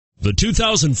The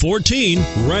 2014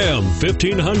 Ram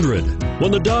 1500.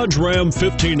 When the Dodge Ram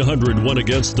 1500 went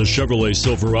against the Chevrolet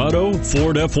Silverado,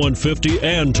 Ford F-150,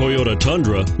 and Toyota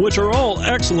Tundra, which are all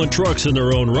excellent trucks in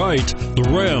their own right, the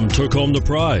Ram took home the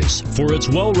prize for its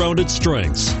well-rounded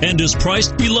strengths and is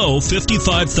priced below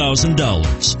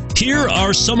 $55,000. Here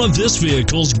are some of this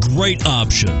vehicle's great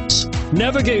options: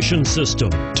 navigation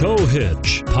system, tow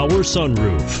hitch, power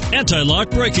sunroof, anti-lock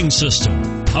braking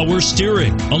system, power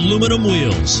steering, aluminum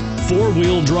wheels,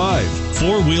 four-wheel drive,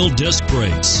 four-wheel disc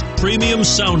brakes, premium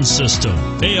sound system,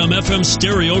 AM/FM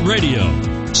stereo radio.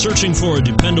 Searching for a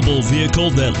dependable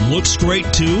vehicle that looks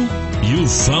great too?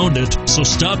 You've found it, so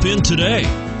stop in today.